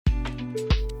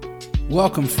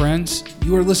Welcome, friends.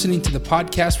 You are listening to the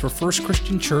podcast for First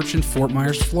Christian Church in Fort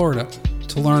Myers, Florida.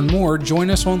 To learn more, join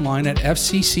us online at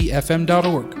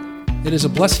fccfm.org. It is a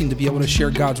blessing to be able to share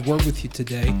God's Word with you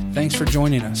today. Thanks for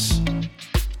joining us.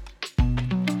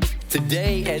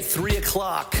 Today at 3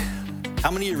 o'clock,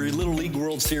 how many of you are Little League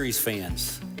World Series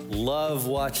fans? Love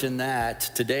watching that.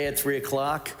 Today at 3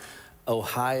 o'clock,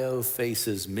 Ohio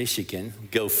faces Michigan.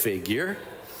 Go figure.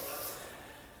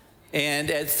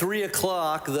 And at 3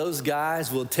 o'clock, those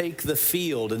guys will take the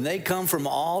field, and they come from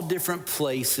all different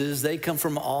places. They come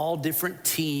from all different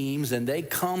teams, and they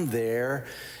come there,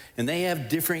 and they have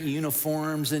different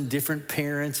uniforms and different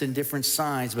parents and different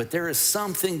signs. But there is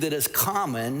something that is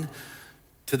common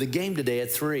to the game today at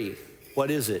 3.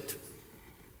 What is it?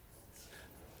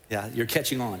 Yeah, you're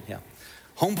catching on. Yeah.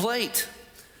 Home plate.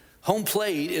 Home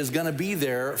plate is going to be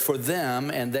there for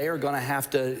them, and they are going to have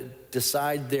to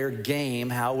decide their game,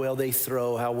 how well they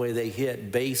throw, how well they hit,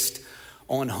 based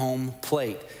on home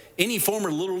plate. Any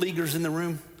former Little Leaguers in the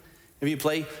room? Have you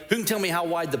played? Who can tell me how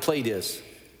wide the plate is?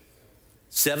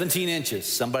 17 inches.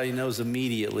 Somebody knows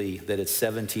immediately that it's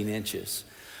 17 inches.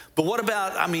 But what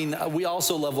about, we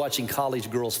also love watching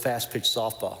college girls fast pitch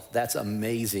softball. That's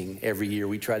amazing every year.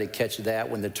 We try to catch that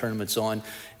when the tournament's on.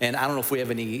 And I don't know if we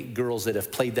have any girls that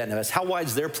have played that in the past. How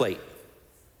wide's their plate?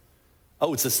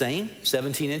 Oh, it's the same,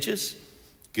 17 inches?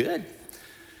 Good.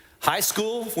 High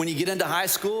school, when you get into high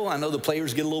school, I know the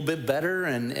players get a little bit better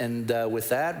and with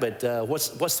that, but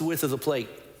what's the width of the plate?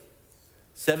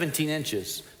 17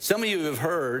 inches. Some of you have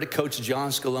heard Coach John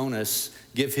Skolonis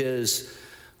give his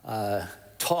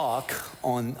talk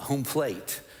on home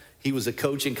plate. He was a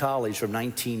coach in college from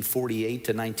 1948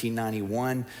 to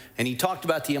 1991, and he talked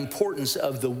about the importance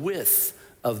of the width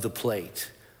of the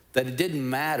plate, that it didn't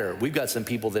matter. We've got some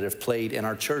people that have played in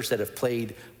our church that have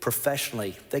played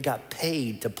professionally. They got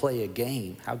paid to play a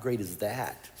game. How great is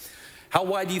that? How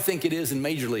wide do you think it is in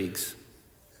major leagues?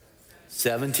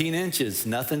 17 inches.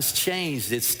 Nothing's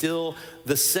changed. It's still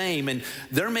the same. And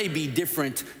there may be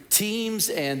different teams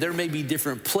and there may be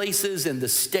different places in the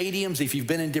stadiums. If you've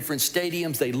been in different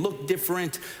stadiums, they look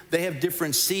different. They have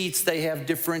different seats. They have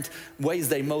different ways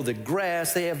they mow the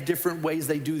grass. They have different ways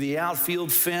they do the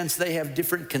outfield fence. They have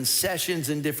different concessions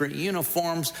and different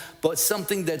uniforms. But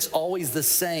something that's always the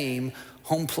same,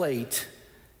 home plate,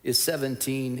 is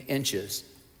 17 inches.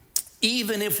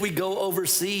 Even if we go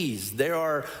overseas, there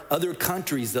are other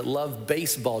countries that love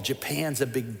baseball. Japan's a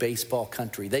big baseball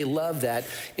country. They love that.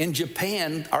 In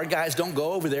Japan, our guys don't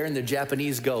go over there and the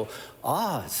Japanese go,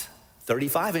 it's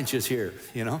 35 inches here,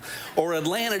 Or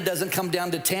Atlanta doesn't come down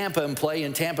to Tampa and play,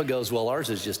 and Tampa goes, well, ours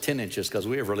is just 10 inches because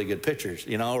we have really good pitchers,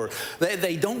 Or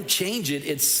they don't change it.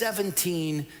 It's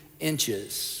 17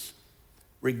 inches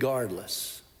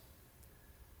regardless.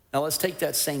 Now let's take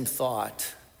that same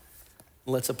thought.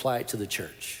 Let's apply it to the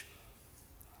church.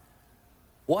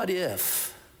 What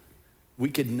if we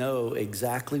could know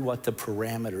exactly what the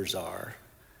parameters are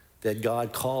that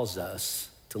God calls us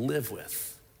to live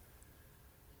with?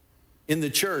 In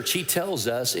the church, he tells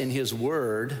us in his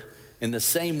word, in the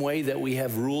same way that we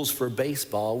have rules for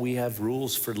baseball, we have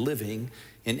rules for living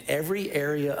in every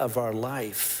area of our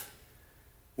life,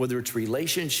 whether it's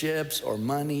relationships or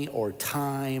money or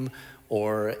time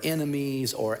or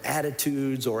enemies, or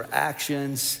attitudes, or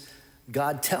actions.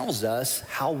 God tells us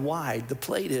how wide the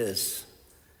plate is.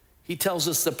 He tells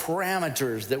us the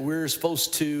parameters that we're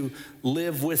supposed to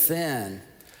live within.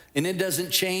 And it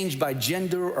doesn't change by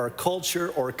gender or culture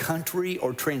or country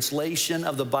or translation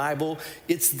of the Bible.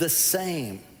 It's the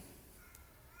same.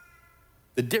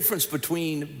 The difference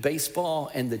between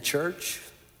baseball and the church,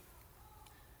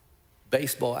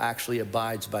 baseball actually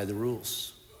abides by the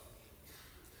rules.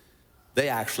 They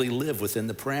actually live within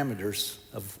the parameters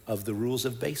of the rules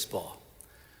of baseball.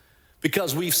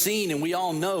 Because we've seen and we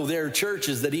all know there are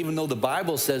churches that even though the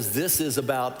Bible says this is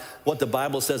about what the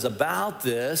Bible says about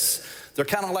this, they're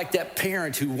kind of like that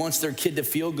parent who wants their kid to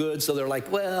feel good. So they're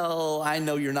like, well, I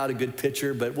know you're not a good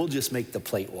pitcher, but we'll just make the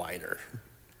plate wider.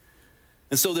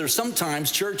 And so there's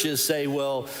sometimes churches say,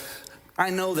 well, I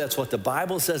know that's what the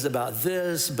Bible says about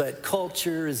this, but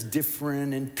culture is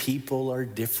different and people are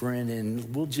different,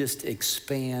 and we'll just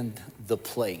expand the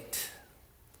plate.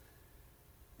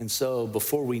 And so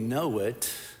before we know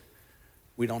it,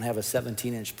 we don't have a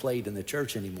 17-inch plate in the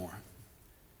church anymore.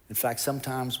 In fact,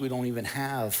 sometimes we don't even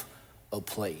have a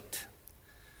plate.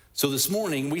 So this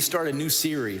morning, we start a new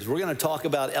series. We're going to talk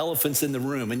about elephants in the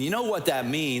room. And you know what that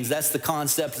means? That's the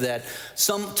concept that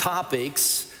some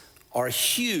topics are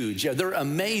huge. Yeah, they're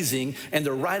amazing and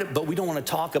they're right, but we don't want to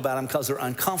talk about them because they're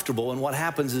uncomfortable. And what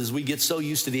happens is we get so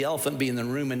used to the elephant being in the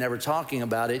room and never talking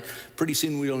about it, pretty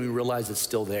soon we don't even realize it's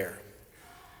still there.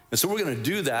 And so we're going to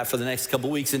do that for the next couple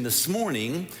weeks. And this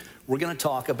morning, we're going to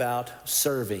talk about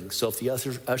serving. So if the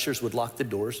ushers would lock the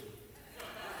doors,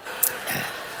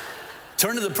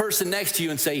 turn to the person next to you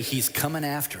and say, he's coming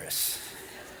after us.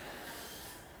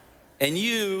 And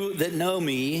you that know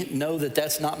me know that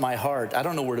that's not my heart. I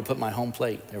don't know where to put my home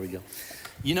plate. There we go.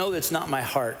 You know that's not my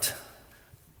heart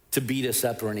to beat us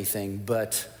up or anything,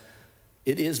 but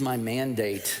it is my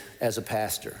mandate as a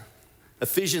pastor.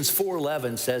 Ephesians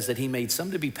 4:11 says that he made some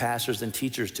to be pastors and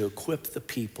teachers to equip the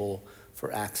people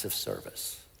for acts of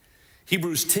service.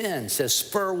 Hebrews 10 says,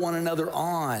 spur one another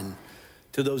on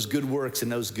to those good works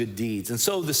and those good deeds. And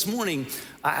so this morning,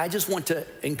 I just want to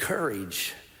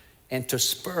encourage and to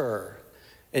spur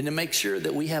and to make sure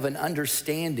that we have an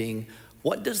understanding,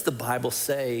 what does the Bible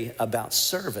say about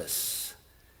service?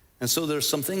 And so there's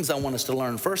some things I want us to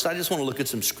learn. First, I just want to look at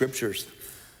some scriptures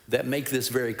that make this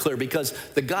very clear, because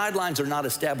the guidelines are not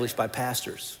established by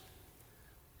pastors.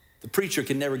 The preacher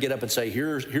can never get up and say,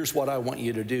 here's what I want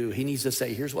you to do. He needs to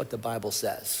say, here's what the Bible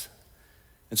says.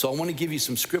 And so I want to give you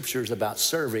some scriptures about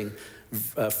serving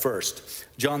first.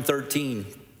 John 13,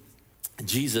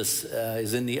 Jesus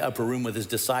is in the upper room with his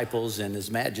disciples, and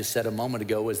as Matt just said a moment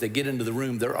ago, as they get into the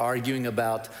room, they're arguing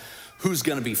about who's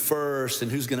going to be first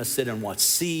and who's going to sit in what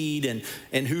seat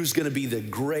and who's going to be the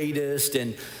greatest.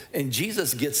 And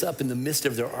Jesus gets up in the midst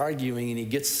of their arguing, and he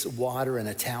gets water and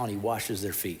a towel and he washes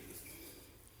their feet.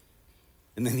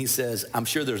 And then he says, I'm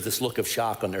sure there's this look of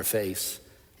shock on their face.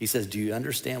 He says, do you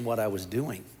understand what I was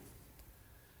doing?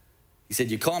 He said,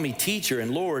 you call me teacher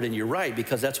and Lord, and you're right,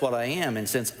 because that's what I am. And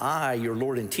since I, your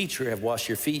Lord and teacher, have washed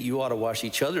your feet, you ought to wash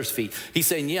each other's feet. He's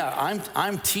saying, yeah,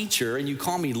 I'm teacher and you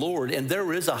call me Lord, and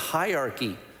there is a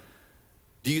hierarchy.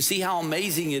 Do you see how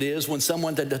amazing it is when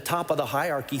someone at the top of the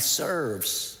hierarchy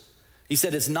serves? He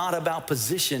said, it's not about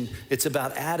position, it's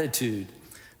about attitude.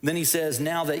 And then he says,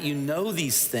 now that you know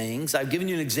these things, I've given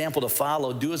you an example to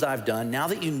follow, do as I've done. Now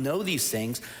that you know these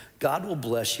things, God will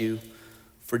bless you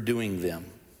for doing them.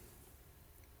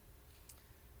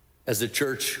 As the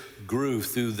church grew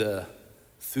through the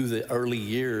early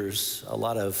years, a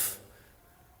lot of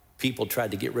people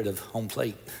tried to get rid of home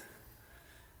plate.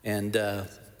 And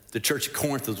the church of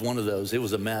Corinth was one of those. It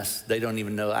was a mess. They don't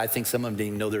even know. I think some of them didn't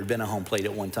even know there had been a home plate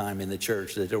at one time in the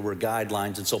church, that there were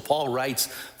guidelines. And so Paul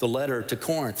writes the letter to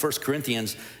Corinth, 1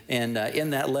 Corinthians, and in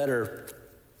that letter,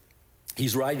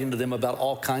 he's writing to them about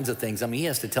all kinds of things. I mean, he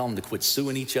has to tell them to quit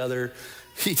suing each other.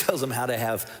 He tells them how to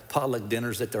have potluck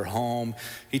dinners at their home.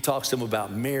 He talks to them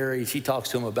about marriage. He talks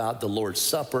to them about the Lord's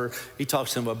Supper. He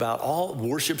talks to them about all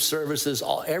worship services,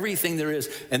 everything there is.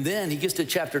 And then he gets to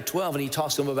chapter 12 and he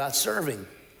talks to them about serving.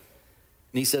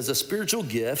 And he says, a spiritual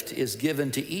gift is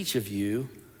given to each of you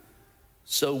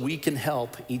so we can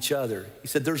help each other. He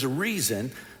said, there's a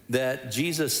reason that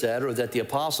Jesus said, or that the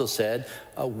apostles said,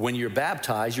 when you're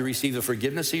baptized, you receive the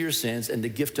forgiveness of your sins and the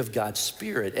gift of God's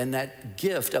Spirit. And that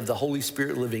gift of the Holy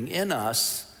Spirit living in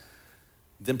us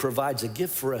then provides a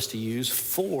gift for us to use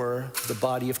for the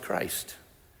body of Christ,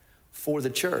 for the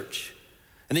church.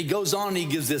 And he goes on and he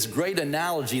gives this great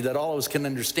analogy that all of us can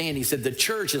understand. He said, the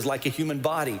church is like a human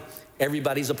body.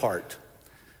 Everybody's a part.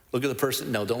 Look at the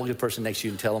person, no, don't look at the person next to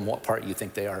you and tell them what part you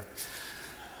think they are.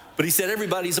 But he said,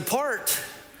 everybody's a part.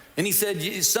 And he said,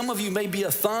 some of you may be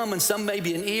a thumb, and some may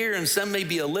be an ear, and some may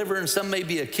be a liver, and some may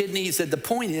be a kidney. He said, the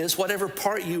point is, whatever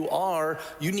part you are,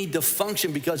 you need to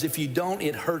function, because if you don't,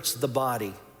 it hurts the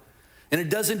body. And it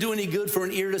doesn't do any good for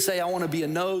an ear to say, I want to be a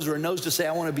nose, or a nose to say,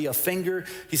 I want to be a finger.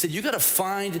 He said, you got to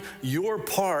find your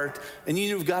part, and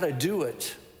you've got to do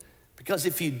it. Because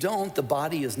if you don't, the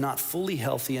body is not fully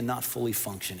healthy and not fully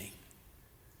functioning.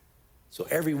 So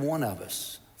every one of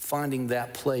us finding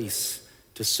that place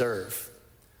to serve.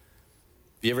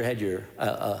 Have you ever had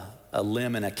a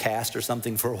limb in a cast or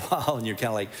something for a while, and you're kind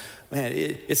of like, man,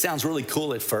 it sounds really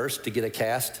cool at first to get a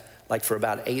cast, like for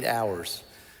about 8 hours.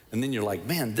 And then you're like,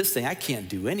 man, this thing, I can't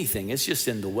do anything. It's just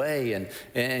in the way,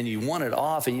 and you want it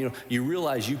off, and you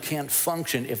realize you can't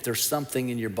function if there's something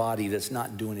in your body that's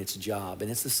not doing its job. And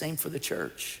it's the same for the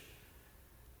church.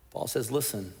 Paul says,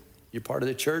 listen, you're part of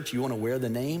the church, you want to wear the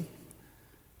name?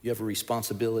 You have a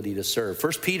responsibility to serve.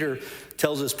 1 Peter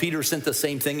tells us Peter sent the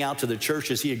same thing out to the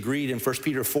church as he agreed. In 1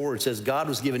 Peter 4, it says, God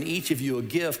has given each of you a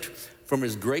gift from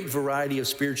his great variety of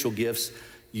spiritual gifts.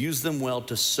 Use them well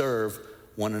to serve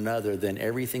one another. Then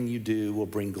everything you do will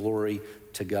bring glory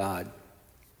to God.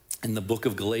 In the book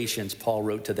of Galatians, Paul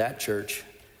wrote to that church,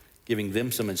 giving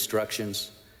them some instructions.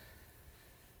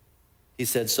 He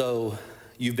said, so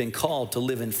you've been called to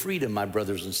live in freedom, my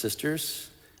brothers and sisters.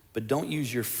 But don't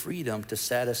use your freedom to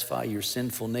satisfy your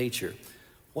sinful nature.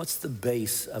 What's the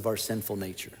base of our sinful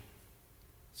nature?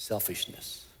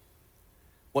 Selfishness.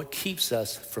 What keeps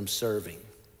us from serving?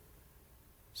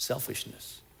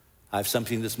 Selfishness. I have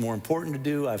something that's more important to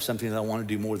do. I have something that I want to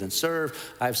do more than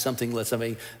serve. I have something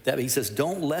that he says,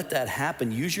 don't let that happen.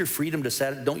 Don't use your freedom to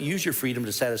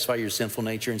satisfy your sinful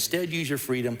nature. Instead, use your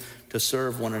freedom to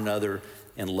serve one another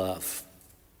in love.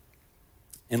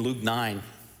 In Luke 9,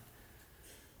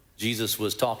 Jesus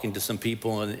was talking to some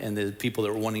people and the people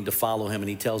that were wanting to follow him, and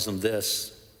he tells them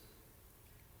this: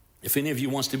 if any of you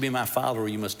wants to be my follower,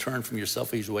 you must turn from your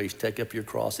selfish ways, take up your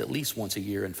cross at least once a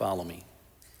year and follow me.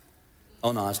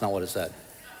 Oh, no, that's not what it said.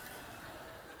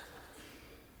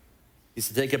 He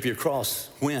said, take up your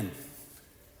cross. When?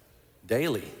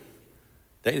 Daily.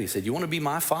 Daily. He said, you want to be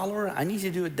my follower? I need you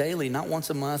to do it daily, not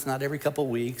once a month, not every couple of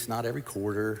weeks, not every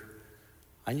quarter.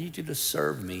 I need you to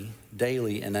serve me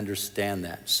daily and understand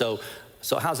that. So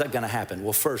how's that going to happen?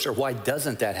 Well, first, or why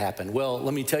doesn't that happen? Well,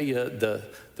 let me tell you the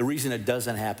reason it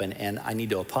doesn't happen, and I need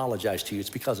to apologize to you.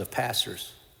 It's because of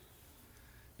pastors.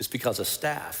 It's because of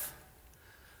staff.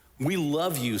 We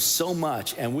love you so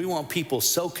much, and we want people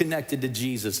so connected to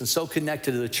Jesus and so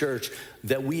connected to the church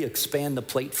that we expand the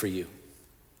plate for you.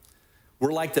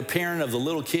 We're like the parent of the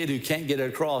little kid who can't get it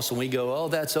across, and we go, oh,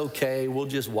 that's okay, we'll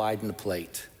just widen the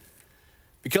plate.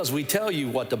 Because we tell you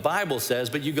what the Bible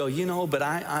says, but you go, but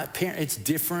it's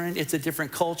different. It's a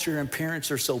different culture, and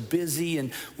parents are so busy,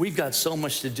 and we've got so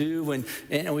much to do.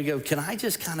 And we go, can I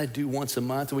just kind of do once a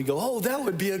month? And we go, oh, that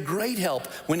would be a great help.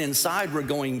 When inside we're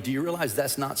going, do you realize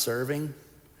that's not serving?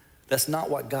 That's not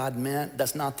what God meant.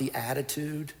 That's not the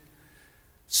attitude.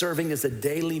 Serving is a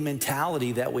daily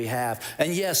mentality that we have.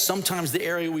 And yes, sometimes the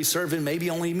area we serve in maybe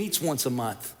only meets once a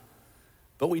month.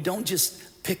 But we don't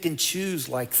just pick and choose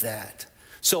like that.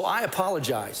 So I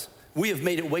apologize. We have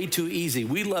made it way too easy.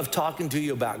 We love talking to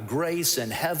you about grace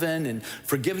and heaven and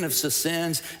forgiveness of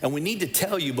sins. And we need to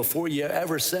tell you before you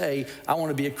ever say, I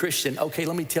want to be a Christian. Okay,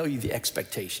 let me tell you the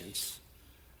expectations.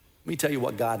 Let me tell you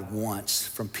what God wants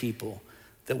from people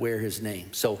that wear his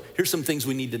name. So here's some things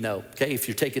we need to know, okay? If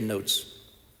you're taking notes,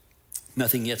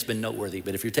 nothing yet's been noteworthy,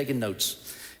 but if you're taking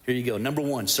notes, here you go. Number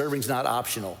one, serving's not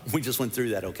optional. We just went through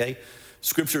that, okay?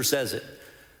 Scripture says it.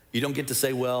 You don't get to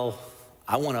say, well,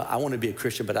 I want to be a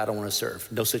Christian, but I don't want to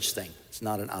serve. No such thing. It's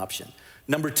not an option.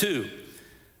 Number two,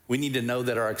 we need to know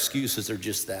that our excuses are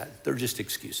just that. They're just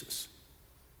excuses.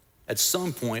 At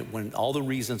some point, when all the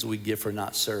reasons we give for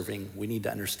not serving, we need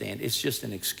to understand it's just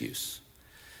an excuse.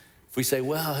 If we say,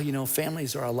 well,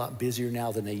 families are a lot busier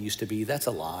now than they used to be, that's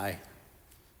a lie.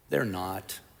 They're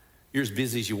not. You're as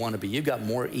busy as you want to be. You've got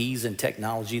more ease and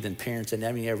technology than parents and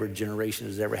any other generation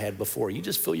has ever had before. You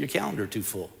just fill your calendar too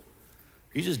full.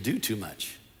 You just do too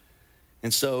much.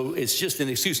 And so it's just an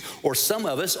excuse. Or some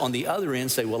of us on the other end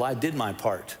say, well, I did my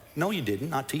part. No, you didn't,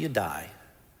 not till you die.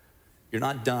 You're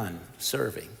not done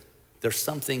serving. There's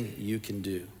something you can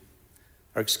do.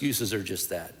 Our excuses are just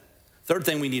that. Third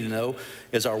thing we need to know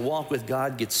is our walk with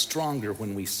God gets stronger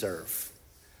when we serve.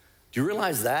 Do you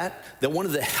realize that one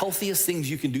of the healthiest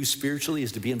things you can do spiritually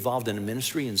is to be involved in a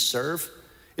ministry and serve?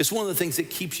 It's one of the things that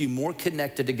keeps you more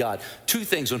connected to God. Two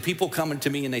things, when people come to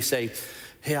me and they say,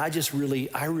 hey,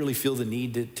 I really feel the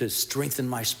need to strengthen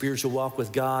my spiritual walk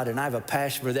with God, and I have a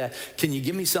passion for that. Can you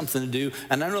give me something to do?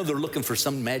 And I know they're looking for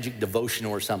some magic devotion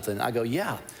or something. I go,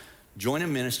 yeah, join a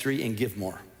ministry and give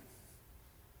more.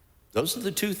 Those are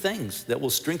the two things that will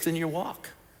strengthen your walk.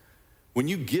 When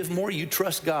you give more, you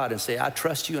trust God and say, I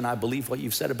trust you and I believe what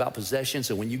you've said about possessions.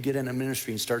 And when you get in a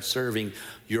ministry and start serving,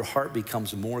 your heart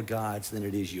becomes more God's than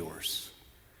it is yours.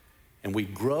 And we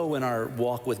grow in our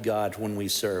walk with God when we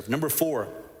serve. Number four,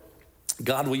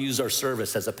 God will use our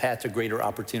service as a path to greater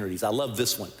opportunities. I love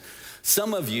this one.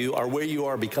 Some of you are where you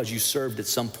are because you served at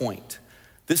some point.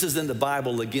 This is in the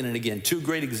Bible again and again. Two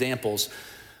great examples.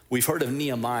 We've heard of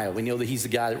Nehemiah. We know that he's the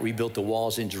guy that rebuilt the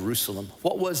walls in Jerusalem.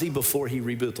 What was he before he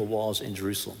rebuilt the walls in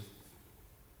Jerusalem?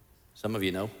 Some of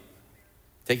you know.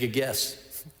 Take a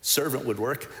guess. Servant would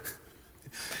work.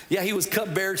 Yeah, he was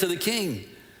cupbearer to the king.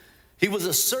 He was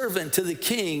a servant to the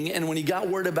king, and when he got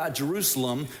word about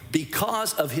Jerusalem,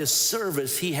 because of his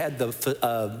service, he had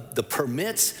the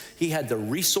permits, he had the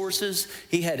resources,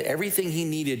 he had everything he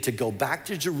needed to go back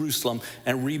to Jerusalem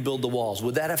and rebuild the walls.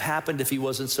 Would that have happened if he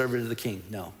wasn't servant to the king?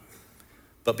 No.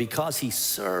 But because he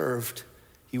served,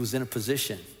 he was in a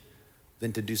position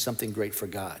then to do something great for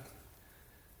God.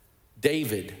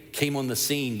 David came on the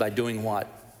scene by doing what?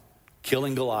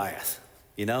 Killing Goliath.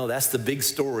 You know, that's the big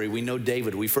story. We know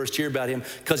David. We first hear about him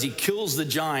because he kills the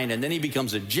giant, and then he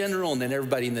becomes a general, and then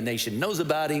everybody in the nation knows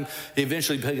about him. He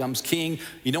eventually becomes king.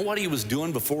 You know what he was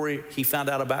doing before he found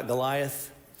out about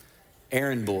Goliath?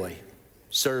 Errand boy,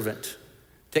 servant,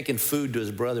 taking food to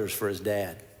his brothers for his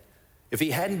dad. If he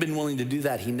hadn't been willing to do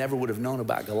that, he never would have known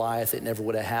about Goliath. It never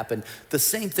would have happened. The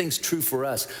same thing's true for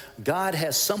us. God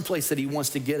has some place that he wants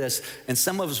to get us, and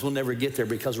some of us will never get there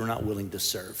because we're not willing to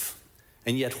serve.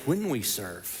 And yet when we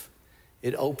serve,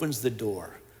 it opens the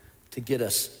door to get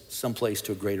us someplace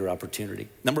to a greater opportunity.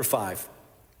 Number 5,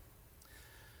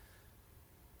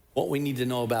 what we need to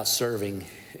know about serving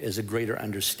is a greater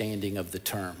understanding of the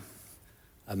term.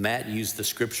 Matt used the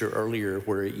scripture earlier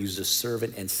where it uses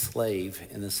servant and slave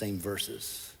in the same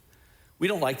verses. We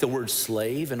don't like the word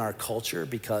slave in our culture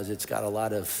because it's got a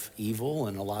lot of evil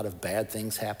and a lot of bad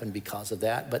things happen because of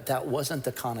that, but that wasn't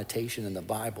the connotation in the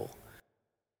Bible.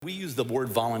 We use the word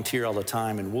volunteer all the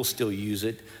time, and we'll still use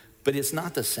it, but it's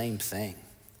not the same thing.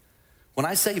 When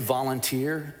I say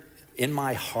volunteer, in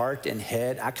my heart and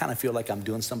head, I kind of feel like I'm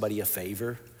doing somebody a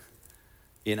favor.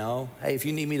 You know, hey, if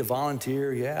you need me to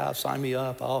volunteer, yeah, sign me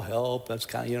up, I'll help. That's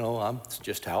kind of, it's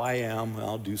just how I am.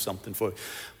 I'll do something for you.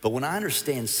 But when I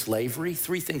understand slavery,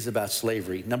 3 things about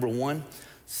slavery. Number 1,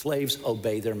 slaves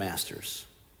obey their masters.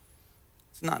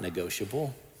 It's not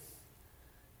negotiable.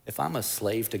 If I'm a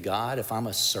slave to God, if I'm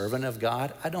a servant of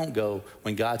God, I don't go,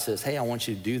 when God says, hey, I want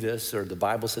you to do this, or the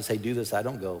Bible says, hey, do this, I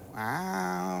don't go,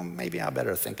 maybe I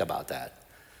better think about that.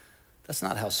 That's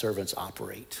not how servants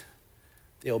operate.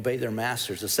 They obey their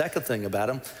masters. The second thing about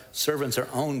them, servants are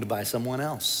owned by someone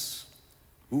else.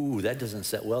 Ooh, that doesn't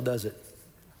set well, does it?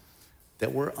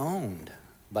 That we're owned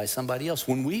by somebody else.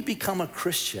 When we become a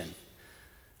Christian,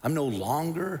 I'm no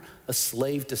longer a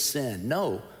slave to sin.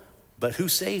 No, but who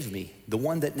saved me? The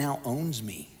one that now owns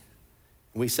me.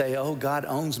 We say, oh, God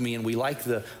owns me, and we like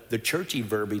the churchy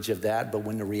verbiage of that, but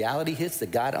when the reality hits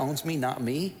that God owns me, not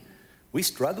me, we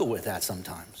struggle with that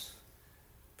sometimes.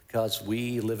 Because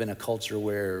we live in a culture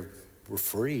where we're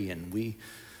free and we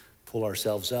pull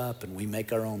ourselves up and we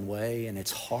make our own way, and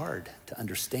it's hard to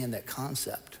understand that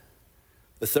concept.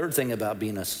 The third thing about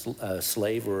being a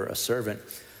slave or a servant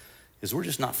is we're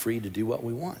just not free to do what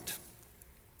we want.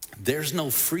 There's no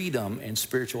freedom in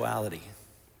spirituality.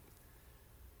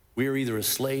 We are either a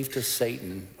slave to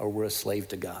Satan or we're a slave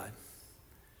to God.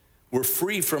 We're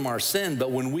free from our sin,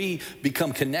 but when we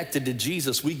become connected to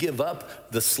Jesus, we give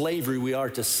up the slavery we are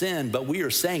to sin, but we are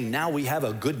saying now we have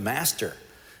a good master.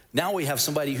 Now we have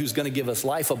somebody who's going to give us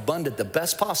life abundant, the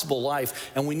best possible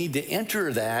life, and we need to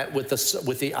enter that with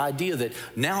the idea that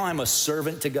now I'm a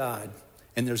servant to God,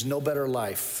 and there's no better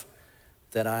life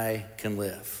that I can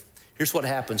live. Here's what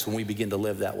happens when we begin to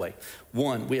live that way.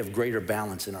 1, we have greater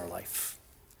balance in our life.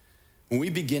 When we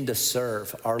begin to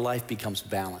serve, our life becomes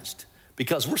balanced.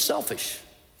 Because we're selfish.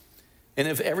 And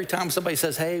if every time somebody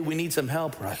says, hey, we need some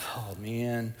help, we're like, oh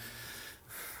man,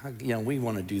 we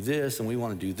want to do this and we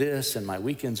want to do this and my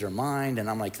weekends are mine. And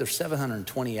I'm like, there's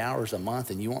 720 hours a month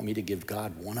and you want me to give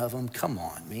God one of them? Come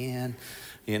on, man.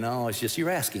 It's just, you're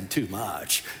asking too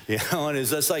much, and it's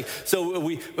just like,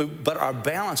 but our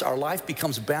balance, our life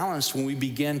becomes balanced when we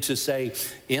begin to say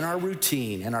in our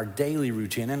routine, in our daily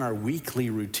routine, in our weekly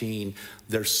routine,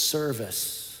 there's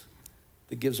service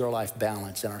that gives our life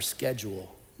balance and our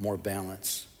schedule more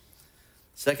balance.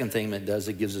 Second thing that does,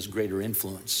 it gives us greater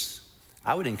influence.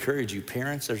 I would encourage you,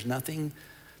 parents, there's not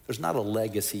a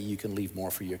legacy you can leave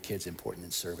more for your kids important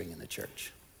than serving in the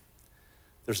church.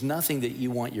 There's nothing that you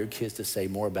want your kids to say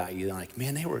more about you than like,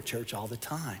 man, they were at church all the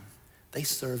time. They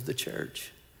served the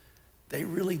church. They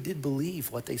really did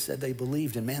believe what they said they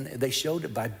believed. And man, they showed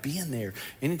it by being there.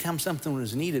 Anytime something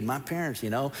was needed, my parents,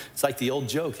 it's like the old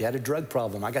joke. They had a drug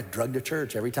problem. I got drugged to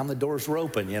church every time the doors were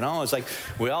open, It's like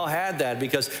we all had that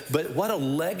but what a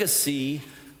legacy.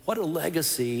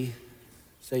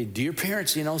 Say, do your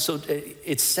parents, so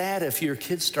it's sad if your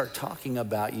kids start talking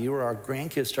about you or our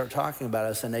grandkids start talking about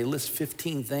us and they list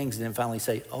 15 things and then finally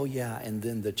say, oh yeah, and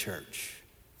then the church.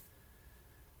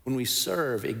 When we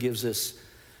serve, it gives us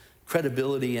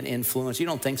credibility and influence. You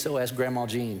don't think so? Ask Grandma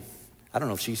Jean. I don't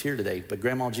know if she's here today, but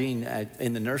Grandma Jean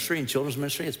in the nursery and children's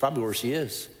ministry, it's probably where she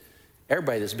is.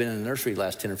 Everybody that's been in the nursery the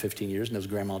last 10 or 15 years knows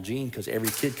Grandma Jean because every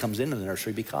kid comes into the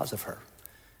nursery because of her.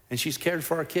 And she's cared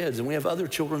for our kids. And we have other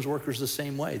children's workers the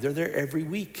same way. They're there every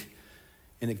week.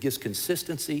 And it gives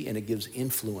consistency and it gives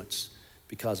influence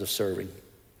because of serving.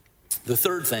 The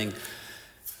third thing,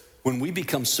 when we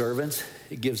become servants,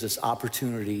 it gives us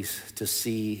opportunities to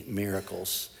see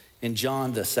miracles. In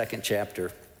John, the 2nd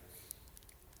chapter,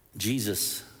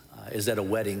 Jesus is at a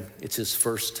wedding. It's his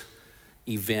first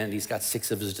event. He's got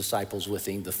 6 of his disciples with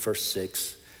him, the first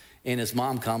 6. And his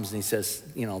mom comes and he says,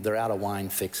 they're out of wine,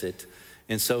 fix it.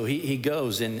 And so he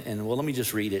goes and let me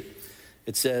just read it.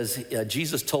 It says,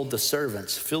 Jesus told the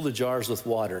servants, fill the jars with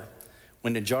water.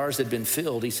 When the jars had been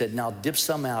filled, he said, now dip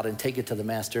some out and take it to the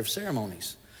master of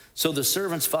ceremonies. So the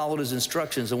servants followed his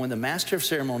instructions, and when the master of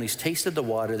ceremonies tasted the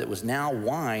water that was now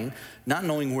wine, not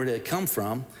knowing where it had come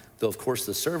from, though of course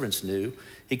the servants knew,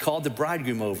 he called the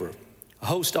bridegroom over. A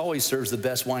host always serves the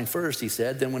best wine first, he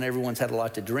said. Then when everyone's had a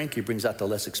lot to drink, he brings out the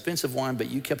less expensive wine,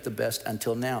 but you kept the best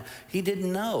until now. He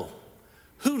didn't know.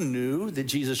 Who knew that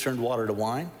Jesus turned water to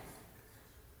wine?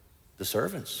 The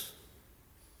servants.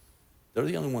 They're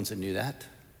the only ones that knew that.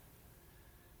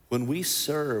 When we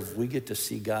serve, we get to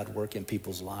see God work in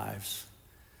people's lives.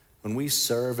 When we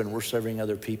serve and we're serving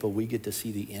other people, we get to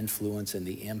see the influence and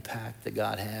the impact that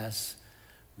God has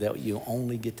that you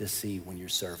only get to see when you're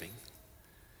serving.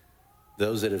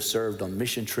 Those that have served on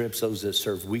mission trips, those that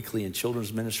serve weekly in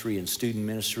children's ministry and student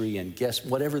ministry and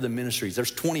whatever the ministries.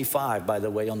 There's 25, by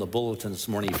the way, on the bulletin this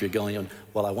morning. If you're going on,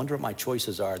 well, I wonder what my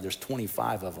choices are. There's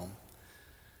 25 of them.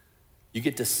 You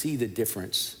get to see the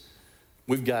difference.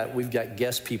 We've got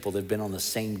guest people that have been on the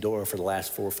same door for the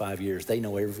last 4 or 5 years. They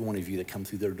know every one of you that come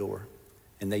through their door.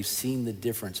 And they've seen the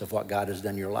difference of what God has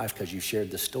done in your life because you shared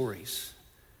the stories.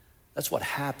 That's what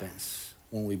happens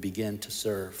when we begin to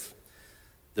serve.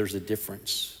 There's a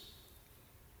difference.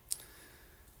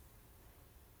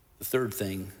 The third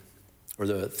thing, or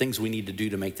the things we need to do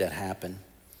to make that happen,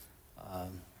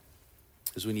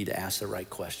 is we need to ask the right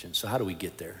questions. So how do we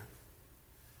get there?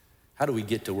 How do we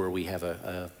get to where we have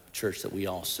a church that we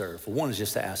all serve? Well, one is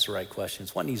just to ask the right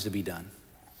questions. What needs to be done?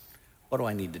 What do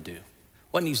I need to do?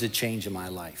 What needs to change in my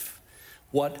life?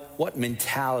 What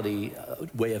mentality,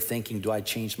 way of thinking do I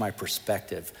change my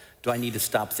perspective? Do I need to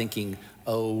stop thinking,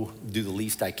 do the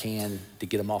least I can to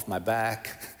get them off my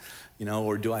back?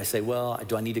 Or do I say,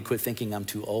 do I need to quit thinking I'm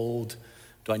too old?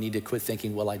 Do I need to quit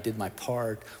thinking, I did my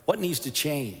part? What needs to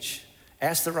change?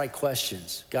 Ask the right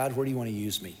questions. God, where do you want to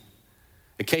use me?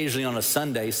 Occasionally on a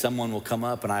Sunday, someone will come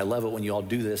up, and I love it when you all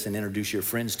do this and introduce your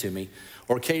friends to me.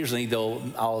 Or occasionally,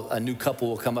 a new couple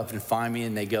will come up and find me,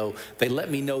 and they let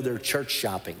me know they're church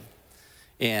shopping.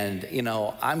 And,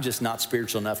 I'm just not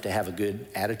spiritual enough to have a good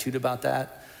attitude about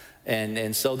that.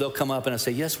 And so they'll come up and I'll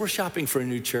say, yes, we're shopping for a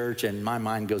new church, and my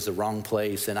mind goes the wrong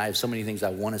place, and I have so many things I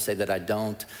want to say that I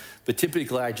don't. But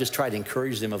typically, I just try to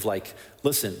encourage them of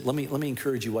listen, let me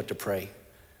encourage you what to pray.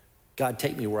 God,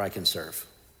 take me where I can serve.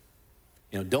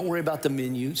 Don't worry about the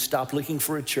menu. Stop looking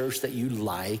for a church that you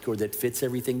like or that fits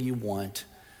everything you want.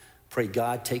 Pray,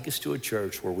 God, take us to a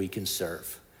church where we can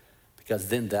serve, because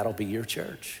then that'll be your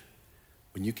church.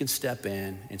 When you can step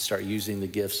in and start using the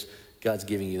gifts God's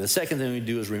giving you. The second thing we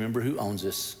do is remember who owns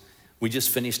us. We just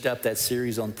finished up that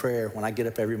series on prayer. When I get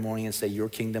up every morning and say, your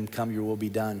kingdom come, your will be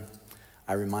done,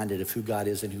 I'm reminded of who God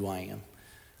is and who I am.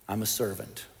 I'm a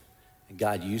servant, and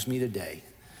God used me today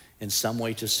in some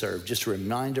way to serve. Just a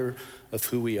reminder of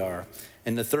who we are.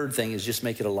 And the third thing is just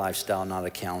make it a lifestyle, not a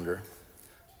calendar.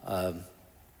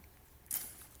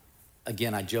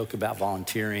 Again, I joke about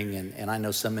volunteering, and I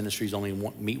know some ministries only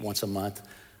meet once a month,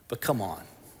 but come on,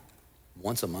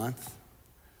 once a month?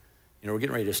 We're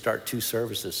getting ready to start 2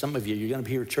 services. Some of you're gonna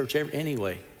be here at church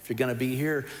anyway. If you're gonna be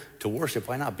here to worship,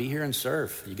 why not be here and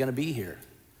serve? You're gonna be here.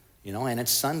 And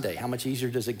it's Sunday. How much easier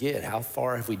does it get? How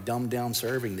far have we dumbed down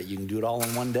serving that you can do it all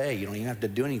in one day? You don't even have to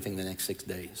do anything the next 6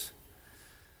 days.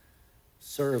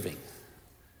 Serving.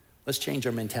 Let's change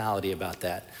our mentality about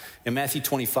that. In Matthew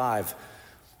 25,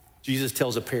 Jesus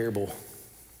tells a parable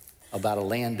about a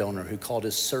landowner who called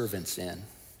his servants in. And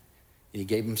he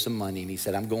gave them some money, and he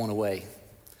said, I'm going away,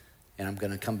 and I'm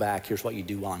gonna come back. Here's what you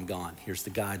do while I'm gone. Here's the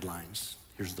guidelines.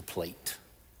 Here's the plate.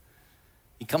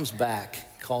 He comes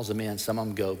back, calls them in. Some of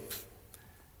them go,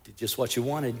 did just what you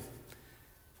wanted.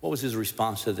 What was his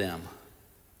response to them?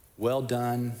 Well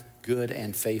done, good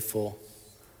and faithful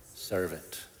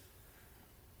servant.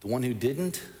 The one who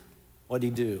didn't, what did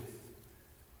he do?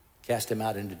 Cast him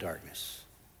out into darkness.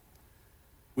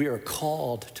 We are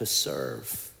called to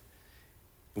serve.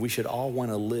 We should all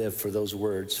want to live for those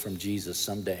words from Jesus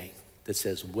someday that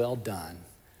says, well done,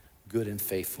 good and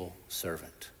faithful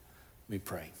servant. Let me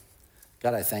pray.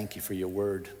 God, I thank you for your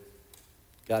word.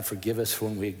 God, forgive us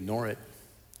when we ignore it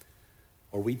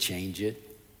or we change it.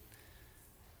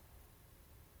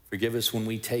 Forgive us when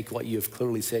we take what you've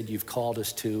clearly said you've called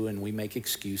us to and we make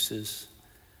excuses.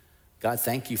 God,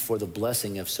 thank you for the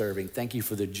blessing of serving. Thank you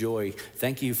for the joy.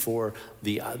 Thank you for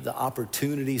the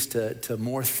opportunities to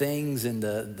more things and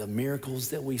the miracles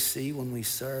that we see when we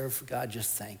serve. God,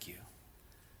 just thank you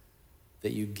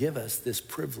that you give us this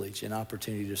privilege and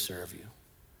opportunity to serve you.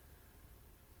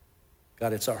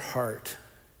 God, it's our heart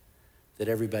that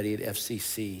everybody at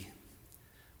FCC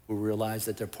will realize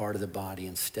that they're part of the body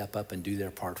and step up and do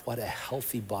their part. What a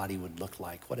healthy body would look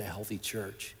like. What a healthy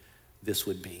church this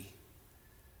would be.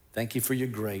 Thank you for your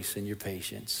grace and your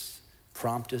patience.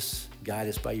 Prompt us, guide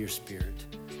us by your Spirit.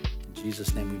 In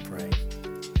Jesus' name we pray.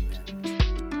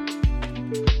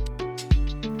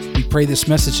 Amen. We pray this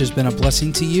message has been a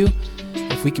blessing to you.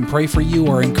 If we can pray for you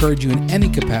or encourage you in any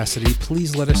capacity,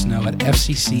 please let us know at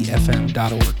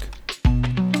fccfm.org.